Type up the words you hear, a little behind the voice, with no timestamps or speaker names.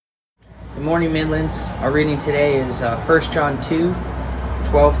Good morning, Midlands. Our reading today is 1 John 2,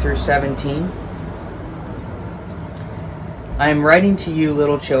 12 through 17. I am writing to you,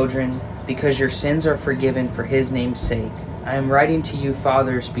 little children, because your sins are forgiven for his name's sake. I am writing to you,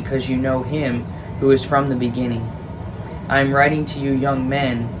 fathers, because you know him who is from the beginning. I am writing to you, young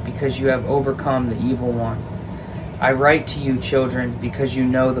men, because you have overcome the evil one. I write to you, children, because you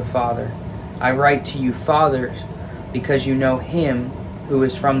know the Father. I write to you, fathers, because you know him who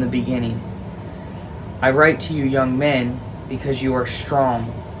is from the beginning. I write to you, young men, because you are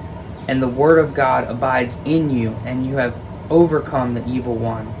strong, and the word of God abides in you, and you have overcome the evil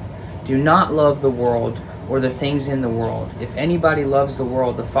one. Do not love the world or the things in the world. If anybody loves the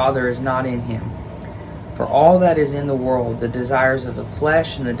world, the Father is not in him. For all that is in the world, the desires of the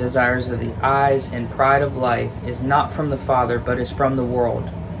flesh and the desires of the eyes and pride of life, is not from the Father, but is from the world.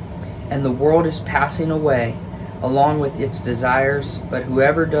 And the world is passing away, along with its desires, but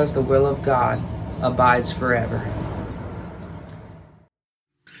whoever does the will of God abides forever.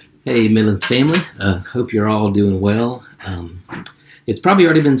 Hey, Midlands family. Hope you're all doing well. It's probably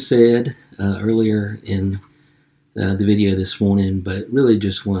already been said earlier in the video this morning, but really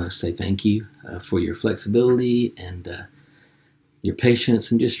just want to say thank you for your flexibility and your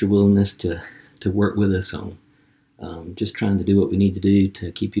patience and just your willingness to work with us on just trying to do what we need to do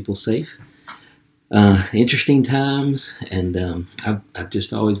to keep people safe. Interesting times, and I've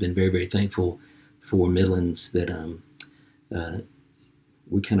just always been very, very thankful for Midlands that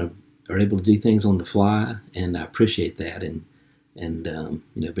we kind of are able to do things on the fly, and I appreciate that. And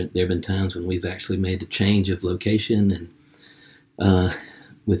there have been times when we've actually made a change of location, and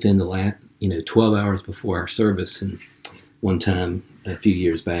within the last 12 hours before our service, and one time a few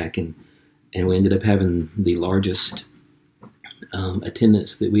years back, and we ended up having the largest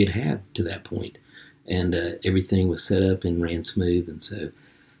attendance that we had to that point, and everything was set up and ran smooth. And so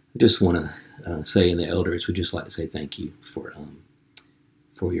I just want to say, in the elders, we'd just like to say thank you for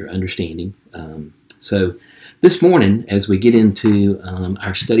your understanding. So this morning, as we get into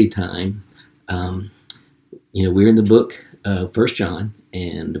our study time, we're in the book of 1 John,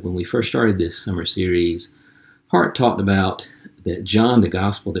 and when we first started this summer series, Hart talked about that John, the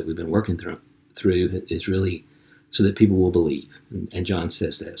gospel that we've been working through is really so that people will believe. And John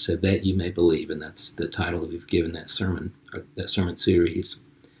says that, so that you may believe, and that's the title that we've given that sermon, or that sermon series.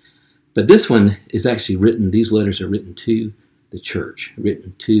 But this one is actually written, these letters are written to the church,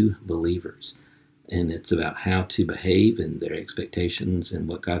 written to believers. And it's about how to behave and their expectations and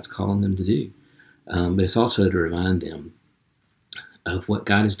what God's calling them to do. But it's also to remind them of what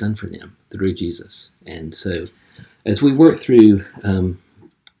God has done for them through Jesus. And so as we work through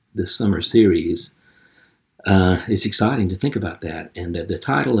this summer series, it's exciting to think about that. And the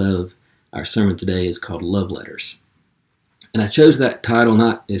title of our sermon today is called Love Letters. And I chose that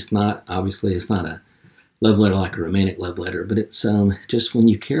title, it's not a love letter like a romantic love letter, but it's just when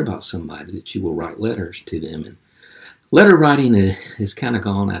you care about somebody that you will write letters to them. And letter writing has kind of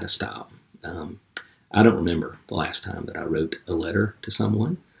gone out of style. I don't remember the last time that I wrote a letter to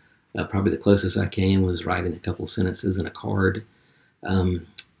someone. Probably the closest I came was writing a couple of sentences in a card.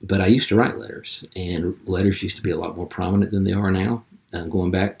 But I used to write letters, and letters used to be a lot more prominent than they are now,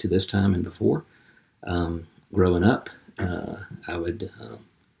 going back to this time and before. Growing up, I would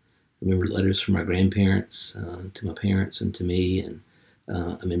remember letters from my grandparents to my parents and to me. And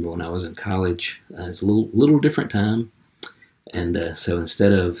I remember when I was in college, it was a little different time. And so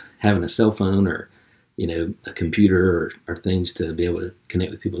instead of having a cell phone or a computer or things to be able to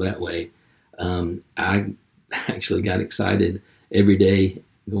connect with people that way, I actually got excited every day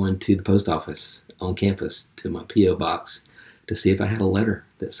going to the post office on campus to my P.O. box to see if I had a letter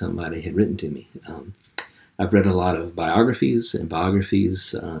that somebody had written to me. I've read a lot of biographies,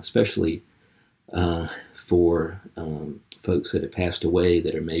 especially for folks that have passed away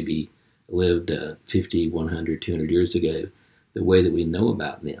that are maybe lived 50, 100, 200 years ago, the way that we know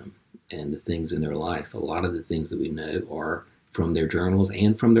about them and the things in their life. A lot of the things that we know are from their journals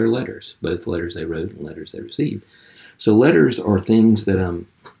and from their letters, both letters they wrote and letters they received. So letters are things that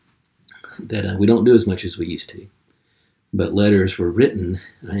we don't do as much as we used to. But letters were written,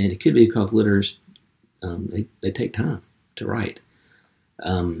 and it could be because letters, they take time to write.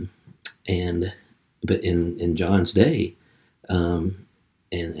 But in John's day,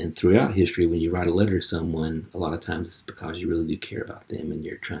 and throughout history, when you write a letter to someone, a lot of times it's because you really do care about them and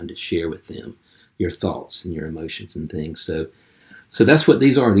you're trying to share with them your thoughts and your emotions and things. So that's what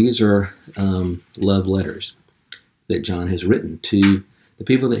these are. These are love letters that John has written to the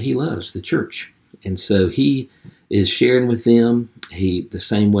people that he loves, the church. And so he is sharing with them the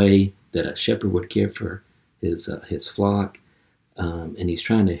same way that a shepherd would care for his flock. and he's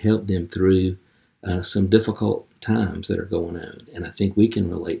trying to help them through some difficult times that are going on. And I think we can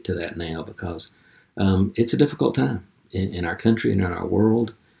relate to that now because it's a difficult time in our country and in our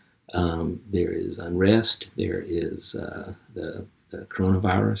world. There is unrest. There is the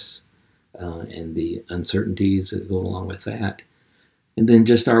coronavirus and the uncertainties that go along with that. And then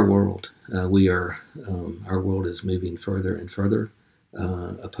just our world. Our world is moving further and further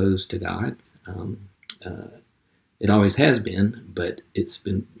opposed to God. It always has been, but it's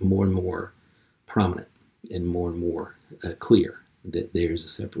been more and more prominent and more clear that there's a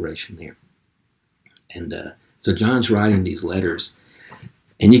separation there. And so John's writing these letters,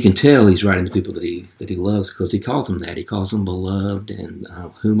 and you can tell he's writing to people that he loves because he calls them that. He calls them beloved and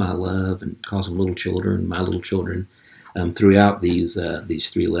whom I love, and calls them little children, my little children, throughout these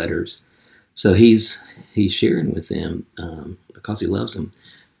three letters. So he's sharing with them because he loves them,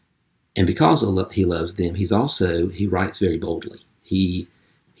 and because he loves them, he writes very boldly. He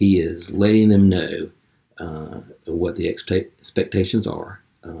is letting them know what the expectations are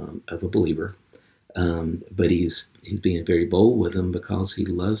of a believer, but he's being very bold with them because he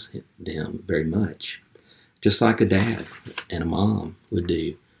loves them very much, just like a dad and a mom would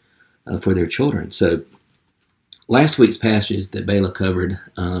do for their children. So last week's passage that Bela covered,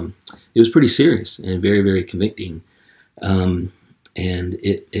 it was pretty serious and very, very convicting. And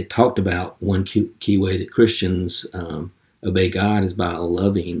it talked about one key way that Christians obey God is by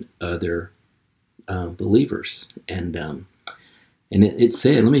loving other believers. And it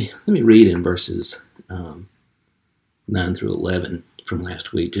said, let me read in verses 9 through 11 from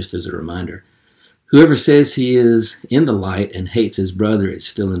last week, just as a reminder. Whoever says he is in the light and hates his brother is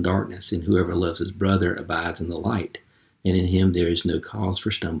still in darkness, and whoever loves his brother abides in the light, and in him there is no cause for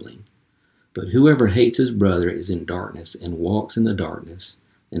stumbling. But whoever hates his brother is in darkness and walks in the darkness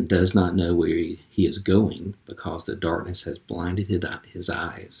and does not know where he is going because the darkness has blinded his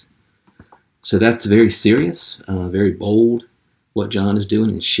eyes. So that's very serious, very bold, what John is doing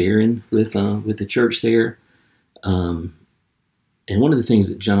and sharing with the church there. And one of the things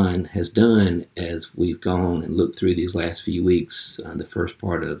that John has done as we've gone and looked through these last few weeks, the first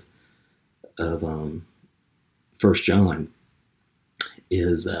part of 1 John,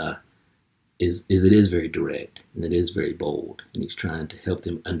 is it is very direct and it is very bold, and he's trying to help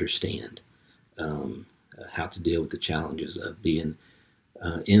them understand how to deal with the challenges of being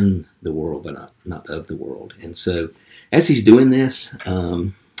in the world but not of the world. And so as he's doing this,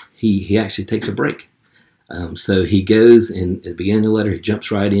 he actually takes a break. So he goes, and at the beginning of the letter, he jumps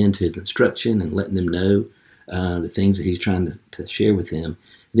right into his instruction and letting them know the things that he's trying to share with them.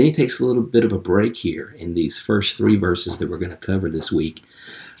 And then he takes a little bit of a break here in these first 3 verses that we're going to cover this week.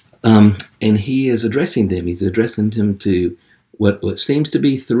 And he is addressing them. He's addressing them to what seems to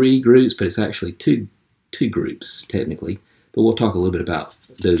be 3 groups, but it's actually two groups, technically. But we'll talk a little bit about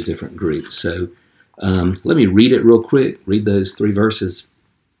those different groups. So let me read it real quick, read those 3 verses.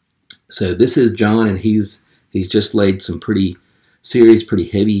 So this is John, and he's just laid some pretty serious, pretty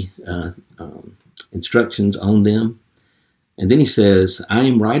heavy instructions on them. And then he says, I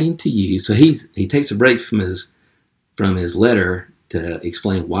am writing to you. So he takes a break from his letter to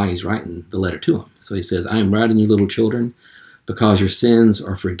explain why he's writing the letter to them. So he says, I am writing you, little children, because your sins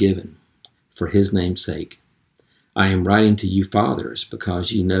are forgiven for his name's sake. I am writing to you, fathers,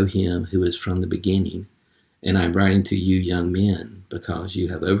 because you know him who is from the beginning. And I am writing to you, young men, because you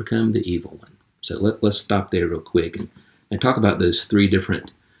have overcome the evil one. So let's stop there real quick and talk about those 3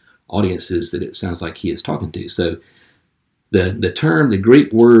 different audiences that it sounds like he is talking to. So the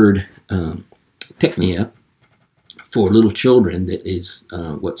Greek word teknia for little children, that is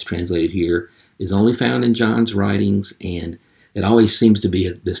what's translated here, is only found in John's writings, and it always seems to be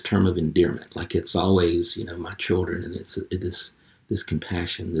this term of endearment. Like it's always, my children, and it's this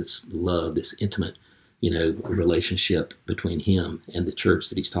compassion, this love, this intimate relationship between him and the church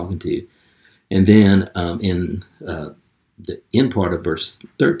that he's talking to. And then in the end part of verse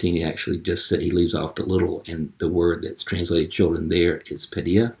 13, he actually just said, he leaves off the little, and the word that's translated children there is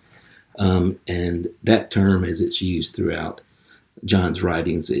pedia. And that term, as it's used throughout John's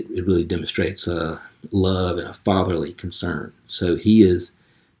writings, it really demonstrates a love and a fatherly concern. So he is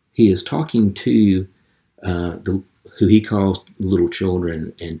talking to who he calls little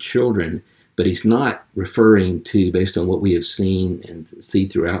children and children, but he's not referring to, based on what we have seen and see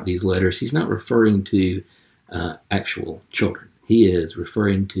throughout these letters, he's not referring to actual children. He is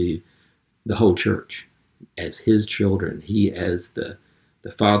referring to the whole church as his children. He as the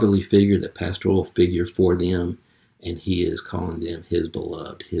fatherly figure, the pastoral figure for them, and he is calling them his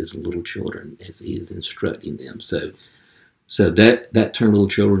beloved, his little children, as he is instructing them. So So that term little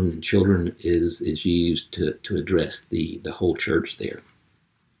children and children is used to address the whole church there.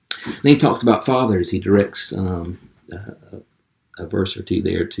 Then he talks about fathers. He directs a verse or two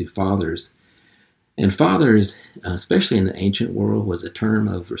there to fathers. And fathers, especially in the ancient world, was a term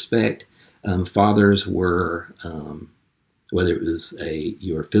of respect. Fathers were, whether it was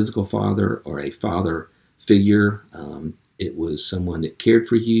your physical father or a father figure, it was someone that cared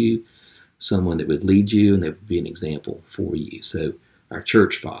for you, someone that would lead you, and that would be an example for you. So our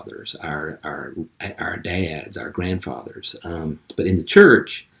church fathers, our dads, our grandfathers. But in the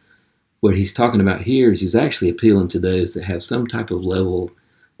church, what he's talking about here is he's actually appealing to those that have some type of level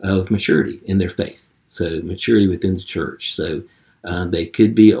of maturity in their faith. So maturity within the church. So they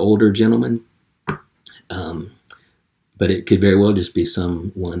could be older gentlemen, but it could very well just be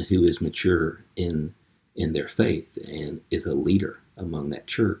someone who is mature in their faith and is a leader among that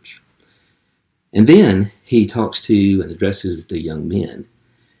church. And then he talks to and addresses the young men.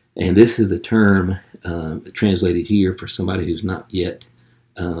 And this is the term translated here for somebody who's not yet,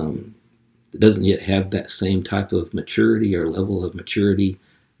 doesn't yet have that same type of maturity or level of maturity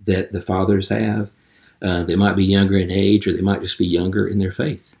that the fathers have. They might be younger in age, or they might just be younger in their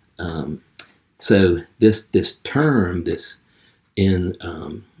faith. So this term,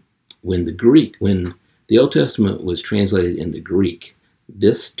 when the Old Testament was translated into Greek,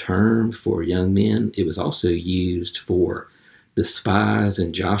 this term for young men, it was also used for the spies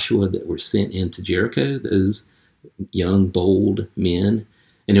and Joshua that were sent into Jericho, those young, bold men.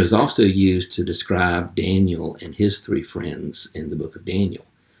 And it was also used to describe Daniel and his three friends in the book of Daniel.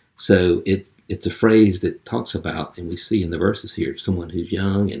 So it's a phrase that talks about, and we see in the verses here, someone who's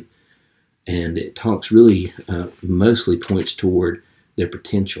young, and it talks really mostly points toward their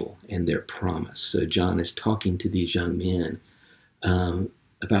potential and their promise. So John is talking to these young men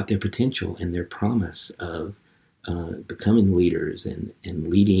about their potential and their promise of becoming leaders and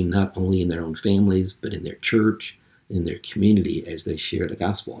leading not only in their own families, but in their church, in their community, as they share the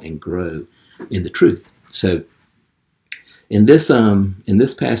gospel and grow in the truth. So in this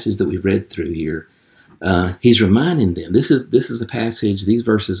passage that we've read through here, he's reminding them, this is a passage, these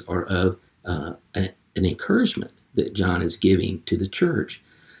verses are of an encouragement that John is giving to the church.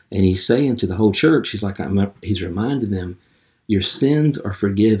 And he's saying to the whole church, he's reminding them, your sins are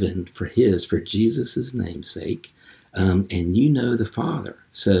forgiven for Jesus' name's sake, and you know the Father.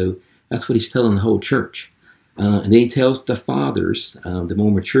 So that's what he's telling the whole church. And then he tells the fathers, the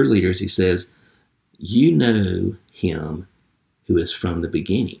more mature leaders, he says, you know him who is from the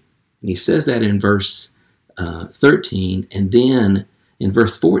beginning. And he says that in verse 13, and then in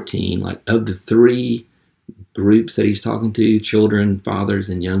verse 14, like of the three groups that he's talking to, children, fathers,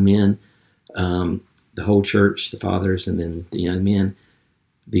 and young men, the whole church, the fathers, and then the young men,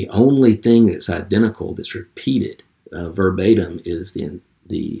 the only thing that's identical, that's repeated verbatim, is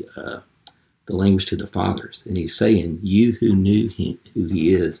the language to the fathers. And he's saying, you who knew him, who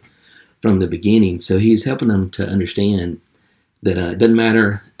he is from the beginning. So he's helping them to understand that it doesn't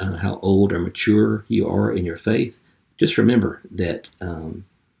matter how old or mature you are in your faith. Just remember that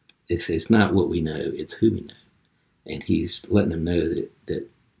it's not what we know, it's who we know. And he's letting them know that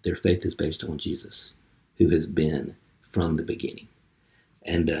their faith is based on Jesus, who has been from the beginning.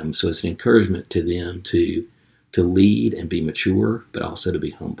 And so it's an encouragement to them to lead and be mature, but also to be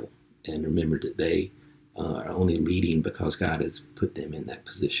humble. And remember that they are only leading because God has put them in that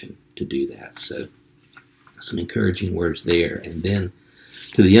position to do that. So some encouraging words there. And then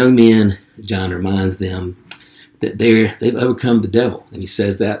to the young men, John reminds them that they've overcome the devil. And he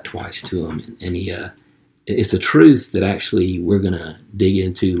says that twice to them. And it's a truth that actually we're going to dig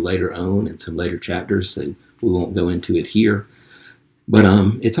into later on in some later chapters, so we won't go into it here. But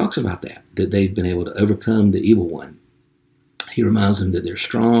it talks about that they've been able to overcome the evil one. He reminds them that they're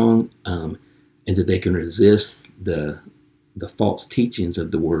strong and that they can resist the false teachings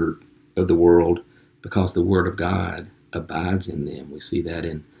of the world because the word of God abides in them. We see that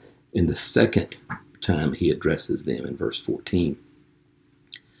in the second time he addresses them in verse 14.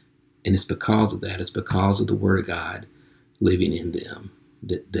 And it's because of that, it's because of the word of God living in them,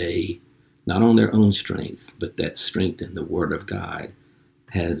 that they, not on their own strength, but that strength in the word of God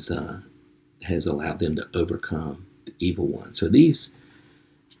has allowed them to overcome the evil one. So these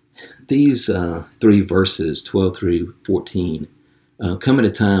three verses, 12 through 14, come at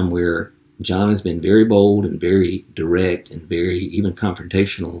a time where John has been very bold and very direct and very even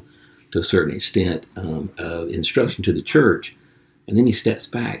confrontational to a certain extent of instruction to the church. And then he steps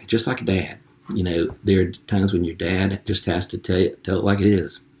back, just like a dad. You know, there are times when your dad just has to tell it like it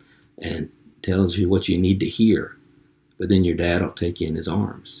is and tells you what you need to hear. But then your dad will take you in his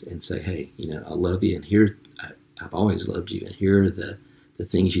arms and say, hey, I love you, and here I've always loved you, and here are the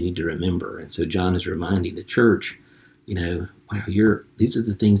things you need to remember. And so John is reminding the church, wow, these are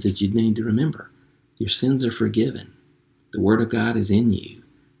the things that you need to remember. Your sins are forgiven. The Word of God is in you.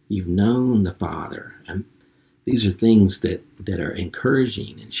 You've known the Father. And these are things that are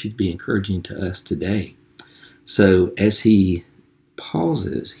encouraging and should be encouraging to us today. So as he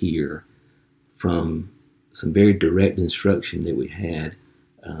pauses here from some very direct instruction that we had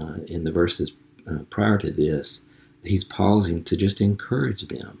in the verses prior to this, he's pausing to just encourage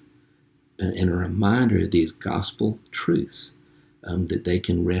them and a reminder of these gospel truths that they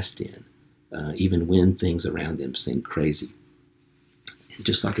can rest in, even when things around them seem crazy. And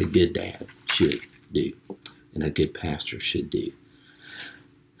just like a good dad should do, and a good pastor should do.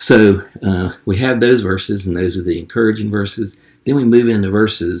 So we have those verses, and those are the encouraging verses. Then we move into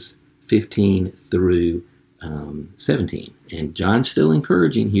verses 15 through 17. And John's still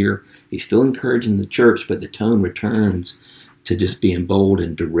encouraging here. He's still encouraging the church, but the tone returns to just being bold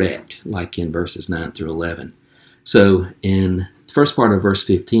and direct, like in verses 9 through 11. So in the first part of verse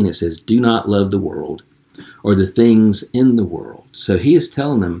 15, it says, do not love the world or the things in the world. So he is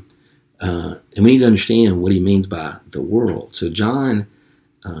telling them, and we need to understand what he means by the world. So John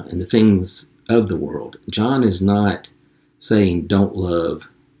and the things of the world, John is not saying don't love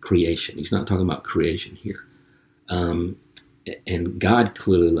creation. He's not talking about creation here. And God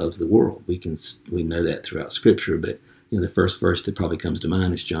clearly loves the world. We know that throughout Scripture, but the first verse that probably comes to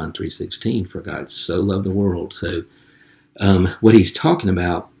mind is John 3:16. For God so loved the world. So what he's talking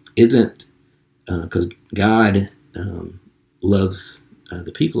about isn't because God loves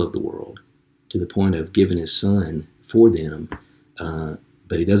the people of the world to the point of giving His Son for them,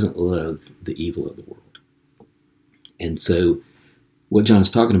 but He doesn't love the evil of the world. And so what John's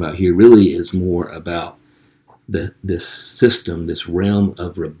talking about here really is more about this system, this realm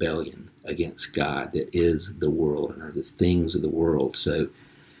of rebellion against God that is the world and are the things of the world. So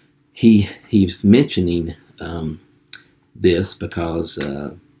he's mentioning this because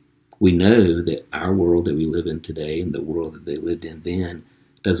we know that our world that we live in today and the world that they lived in then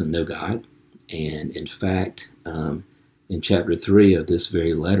doesn't know God. And in fact, in chapter 3 of this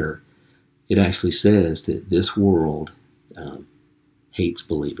very letter, it actually says that this world hates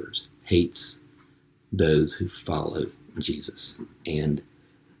believers, hates those who follow Jesus. And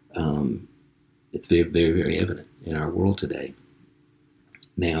it's very, very, very evident in our world today.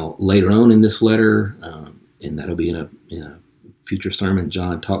 Now, later on in this letter, and that'll be in a future sermon,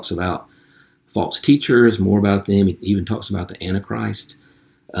 John talks about false teachers, more about them. He even talks about the Antichrist.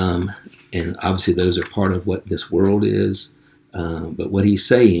 And obviously those are part of what this world is. But what he's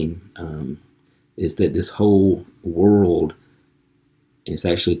saying is that this whole world, it's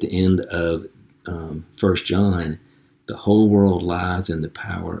actually at the end of 1 John, the whole world lies in the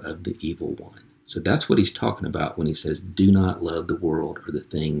power of the evil one. So that's what he's talking about when he says, do not love the world or the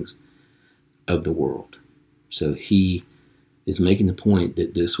things of the world. So he is making the point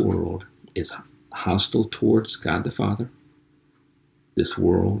that this world is hostile towards God the Father. This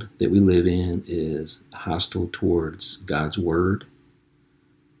world that we live in is hostile towards God's Word.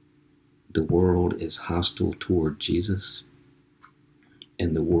 The world is hostile toward Jesus.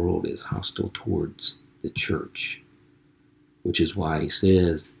 And the world is hostile towards the church, which is why he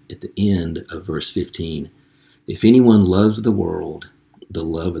says at the end of verse 15, if anyone loves the world, the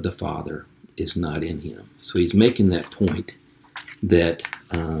love of the Father is not in him. So he's making that point that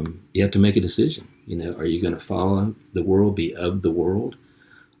you have to make a decision. Are you going to follow the world, be of the world,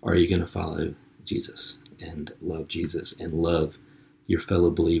 or are you going to follow Jesus and love Jesus and love your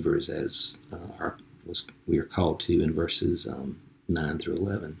fellow believers as we are called to in verses 9 through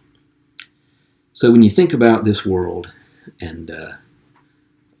 11. So when you think about this world, and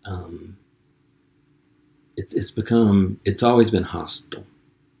it's always been hostile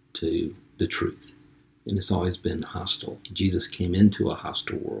to the truth, and it's always been hostile. Jesus came into a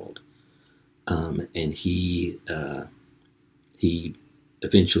hostile world, and he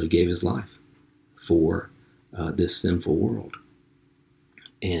eventually gave his life for this sinful world.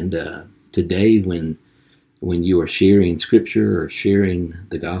 And today, when you are sharing Scripture or sharing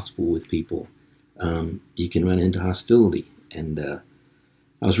the gospel with people, you can run into hostility. And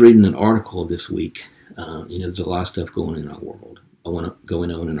I was reading an article this week. There's a lot of stuff going on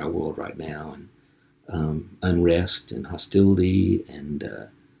in our world right now, and unrest and hostility and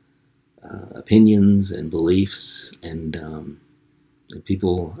opinions and beliefs, and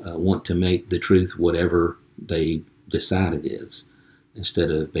people want to make the truth whatever they decide it is,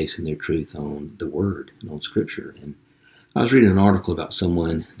 instead of basing their truth on the Word and on Scripture. And I was reading an article about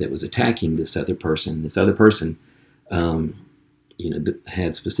someone that was attacking this other person. This other person, that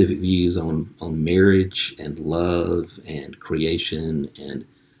had specific views on marriage and love and creation and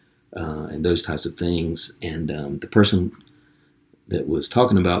those types of things. And the person that was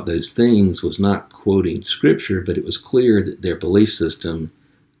talking about those things was not quoting Scripture, but it was clear that their belief system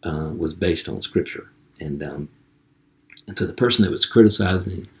was based on Scripture. And so the person that was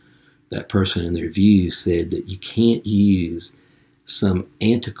criticizing that person and their view said that you can't use some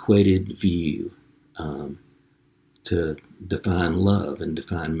antiquated view to define love and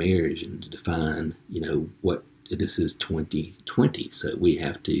define marriage and to define, what this is 2020. So we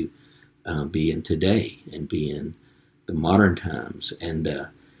have to be in today and be in the modern times. And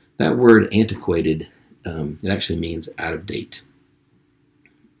that word antiquated, it actually means out of date.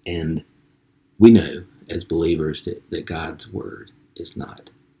 And we know as believers that God's word is not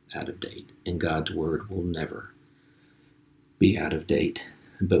out of date, and God's word will never be out of date.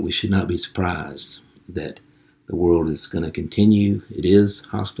 But we should not be surprised that the world is going to continue. It is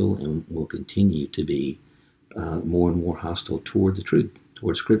hostile and will continue to be more and more hostile toward the truth,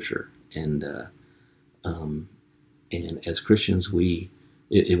 toward Scripture. And as Christians,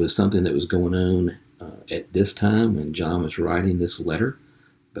 it was something that was going on at this time when John was writing this letter,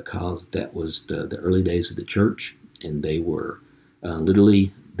 because that was the early days of the church, and they were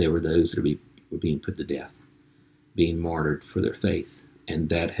literally, there were those that were being put to death, being martyred for their faith. And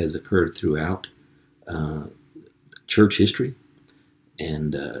that has occurred throughout church history,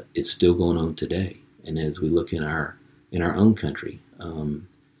 and it's still going on today. And as we look in our own country,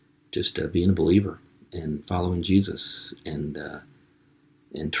 just being a believer and following Jesus and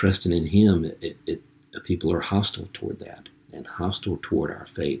trusting in Him, people are hostile toward that, and hostile toward our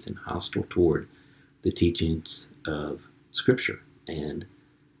faith, and hostile toward the teachings of Scripture. And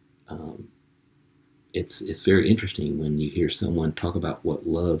it's very interesting when you hear someone talk about what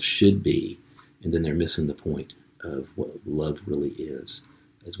love should be, and then they're missing the point of what love really is,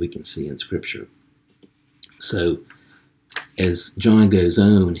 as we can see in Scripture. So as John goes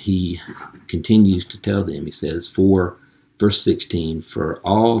on, he continues to tell them, he says, for verse 16, for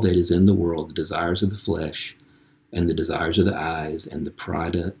all that is in the world, the desires of the flesh and the desires of the eyes and the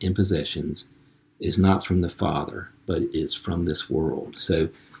pride in possessions, is not from the Father, but is from this world. So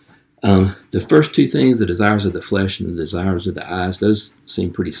the first two things, the desires of the flesh and the desires of the eyes, those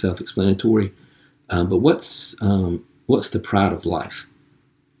seem pretty self-explanatory. But what's the pride of life?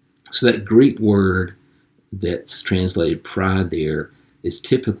 So that Greek word that's translated pride there is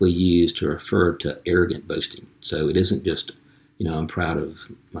typically used to refer to arrogant boasting. So it isn't just, I'm proud of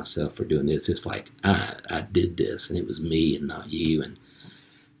myself for doing this. It's like, I did this, and it was me and not you.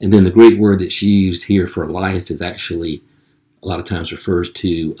 And then the Greek word that's used here for life is actually a lot of times refers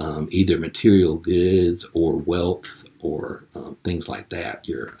to either material goods or wealth or things like that,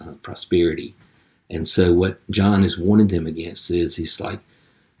 your prosperity. And so what John is warning them against is he's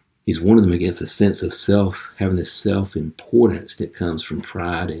warning them against a sense of self, having this self-importance that comes from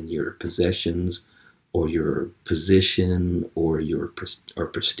pride in your possessions or your position or your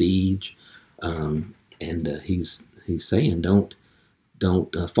prestige. And he's saying don't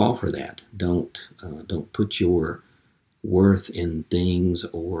fall for that. Don't put your worth in things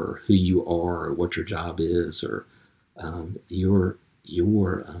or who you are or what your job is or your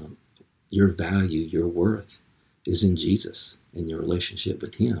value, your worth is in Jesus and your relationship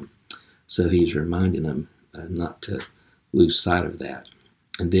with Him. So he's reminding them not to lose sight of that.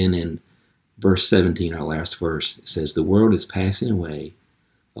 And then in verse 17, our last verse, it says, the world is passing away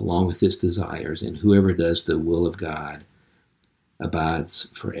along with its desires, and whoever does the will of God abides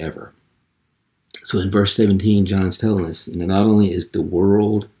forever. So in verse 17, John's telling us, not only is the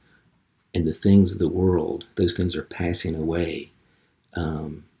world and the things of the world, those things are passing away,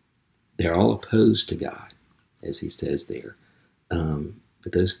 they're all opposed to God, as he says there.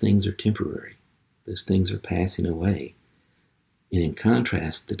 But those things are temporary. Those things are passing away. And in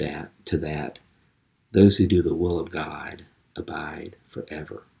contrast to that, those who do the will of God abide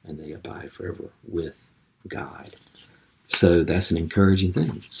forever, and they abide forever with God. So that's an encouraging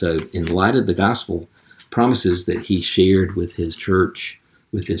thing. So in light of the gospel promises that he shared with his church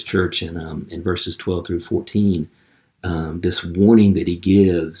in verses 12 through 14, this warning that he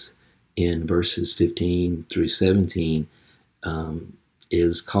gives in verses 15 through 17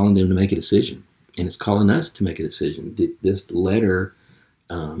 is calling them to make a decision. And it's calling us to make a decision. This letter,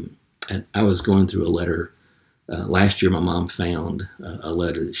 and I was going through a letter last year. My mom found a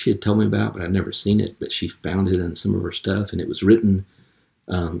letter that she had told me about, but I'd never seen it. But she found it in some of her stuff, and it was written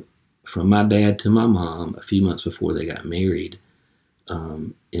from my dad to my mom a few months before they got married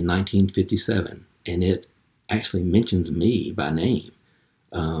in 1957. And it actually mentions me by name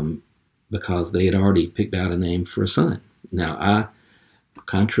because they had already picked out a name for a son. Now,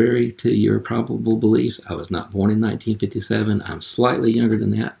 contrary to your probable beliefs, I was not born in 1957. I'm slightly younger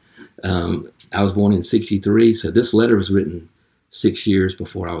than that. I was born in 63, so this letter was written 6 years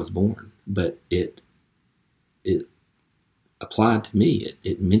before I was born. But it applied to me.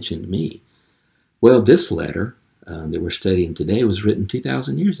 It mentioned me. Well, this letter that we're studying today was written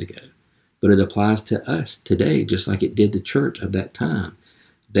 2,000 years ago. But it applies to us today, just like it did the church of that time.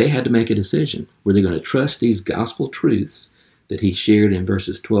 They had to make a decision. Were they going to trust these gospel truths that he shared in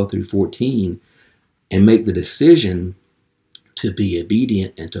verses 12 through 14 and make the decision to be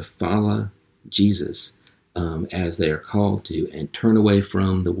obedient and to follow Jesus as they are called to, and turn away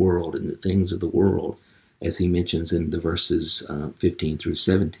from the world and the things of the world, as he mentions in the verses 15 through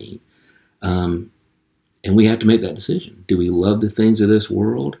 17. And we have to make that decision. Do we love the things of this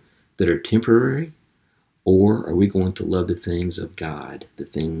world that are temporary, or are we going to love the things of God, the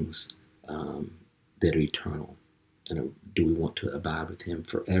things that are eternal? And do we want to abide with him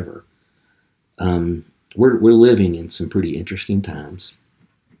forever? We're living in some pretty interesting times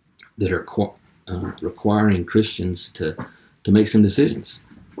that are requiring Christians to make some decisions.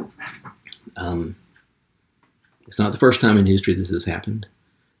 It's not the first time in history this has happened,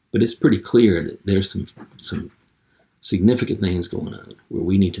 but it's pretty clear that there's some significant things going on where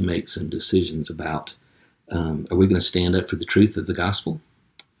we need to make some decisions about, are we going to stand up for the truth of the gospel?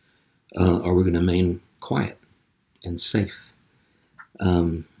 Are we going to remain quiet and safe?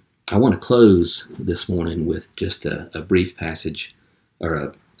 I want to close this morning with just a brief passage,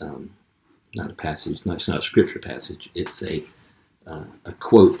 or not a passage, no, it's not a scripture passage. It's a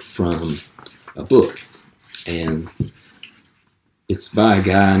quote from a book, and it's by a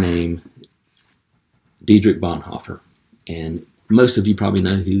guy named Dietrich Bonhoeffer. And most of you probably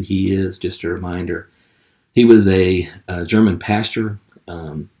know who he is. Just a reminder, he was a German pastor,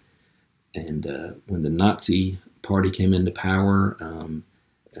 and when the Nazi party came into power,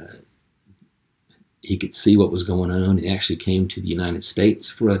 he could see what was going on. He actually came to the United States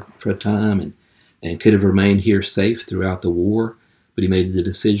for a time and could have remained here safe throughout the war, but he made the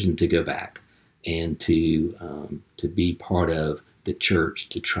decision to go back and to be part of the church,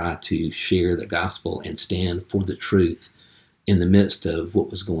 to try to share the gospel and stand for the truth in the midst of what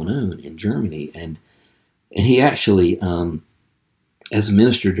was going on in Germany. And he actually, as a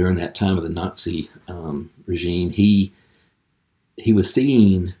minister during that time of the Nazi regime, he was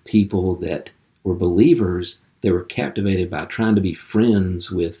seeing people that were believers that were captivated by trying to be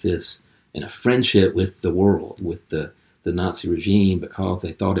friends with this, and a friendship with the world, with the Nazi regime, because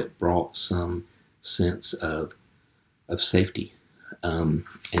they thought it brought some sense of safety. And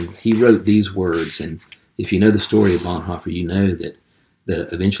he wrote these words, and if you know the story of Bonhoeffer, you know that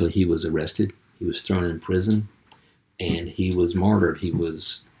eventually he was arrested, he was thrown in prison, and he was martyred. He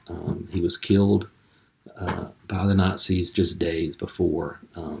was killed by the Nazis just days before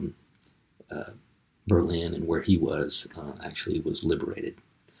Berlin, and where he was actually was liberated.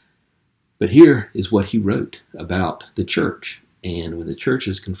 But here is what he wrote about the church, and when the church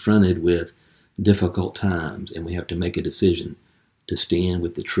is confronted with difficult times and we have to make a decision to stand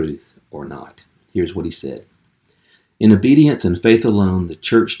with the truth or not. Here's what he said. In obedience and faith alone, the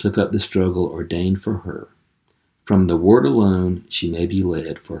church took up the struggle ordained for her. From the word alone she may be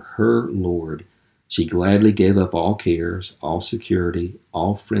led, for her Lord she gladly gave up all cares, all security,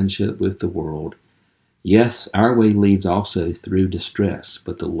 all friendship with the world. Yes, our way leads also through distress,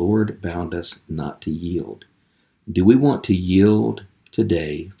 but the Lord bound us not to yield. Do we want to yield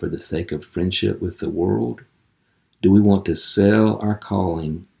today for the sake of friendship with the world? Do we want to sell our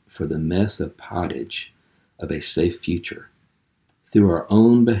calling for the mess of pottage of a safe future? Through our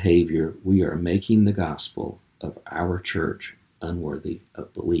own behavior, we are making the gospel of our church unworthy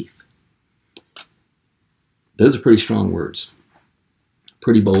of belief. Those are pretty strong words.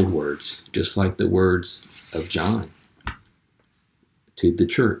 Pretty bold words, just like the words of John to the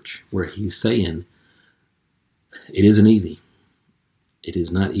church, where he's saying, it isn't easy. It is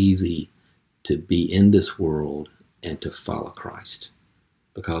not easy to be in this world and to follow Christ,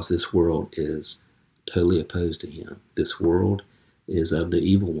 because this world is totally opposed to him. This world is of the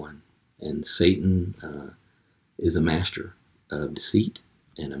evil one, and Satan is a master of deceit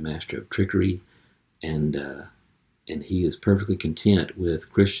and a master of trickery, and he is perfectly content with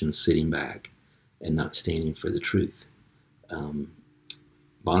Christians sitting back and not standing for the truth.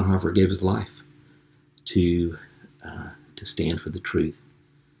 Bonhoeffer gave his life to stand for the truth.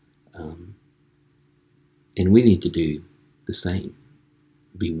 And we need to do the same.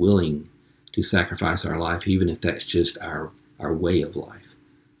 Be willing to sacrifice our life, even if that's just our way of life.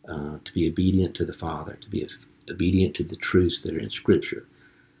 To be obedient to the Father, to be obedient to the truths that are in Scripture.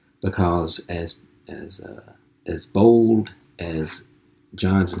 Because as as bold as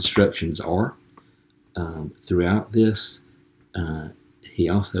John's instructions are throughout this, he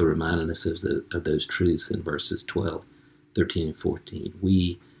also reminded us of those truths in verses 12, 13, and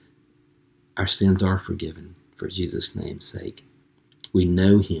 14. Our sins are forgiven for Jesus' name's sake. We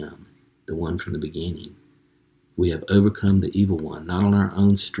know him, the one from the beginning. We have overcome the evil one, not on our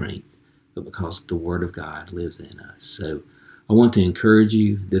own strength, but because the Word of God lives in us. So I want to encourage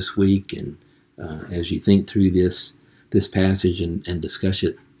you this week, and as you think through this passage and discuss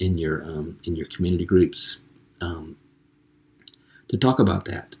it in your community groups, to talk about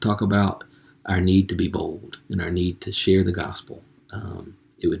that, to talk about our need to be bold and our need to share the gospel.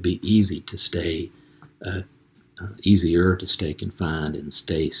 It would be easier to stay confined and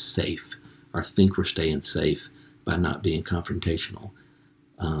stay safe, or think we're staying safe by not being confrontational.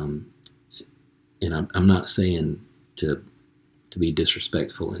 And I'm not saying to be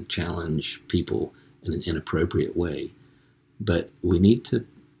disrespectful and challenge people in an inappropriate way, but we need to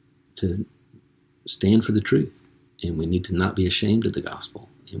stand for the truth, and we need to not be ashamed of the gospel,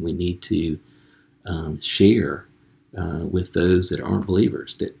 and we need to share with those that aren't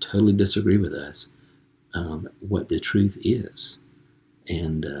believers, that totally disagree with us, what the truth is.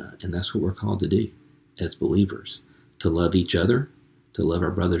 And that's what we're called to do as believers, to love each other, to love our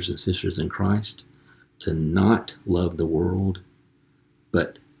brothers and sisters in Christ, to not love the world,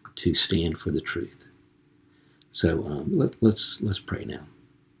 but to stand for the truth. So let's pray now.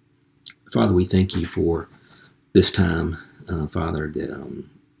 Father, we thank you for this time, Father,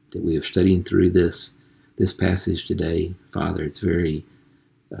 that we have studied through this passage today. Father, it's a very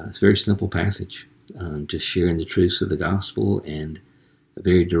simple passage, just sharing the truths of the gospel, and a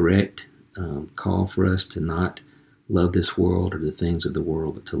very direct call for us to not love this world or the things of the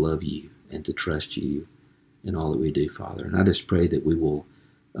world, but to love you and to trust you in all that we do, Father. And I just pray that we will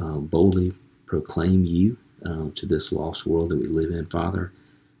boldly proclaim you to this lost world that we live in, Father.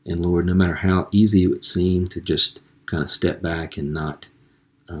 And Lord, no matter how easy it would seem to just kind of step back and not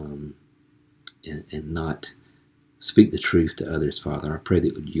speak the truth to others, Father, I pray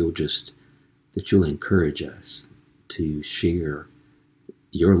that you'll encourage us to share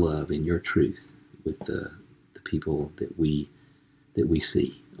your love and your truth with the people that we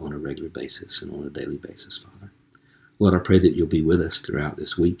see on a regular basis and on a daily basis, Father. Lord, I pray that you'll be with us throughout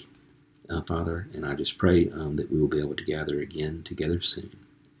this week, Father, and I just pray that we will be able to gather again together soon.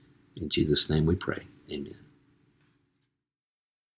 In Jesus' name we pray. Amen.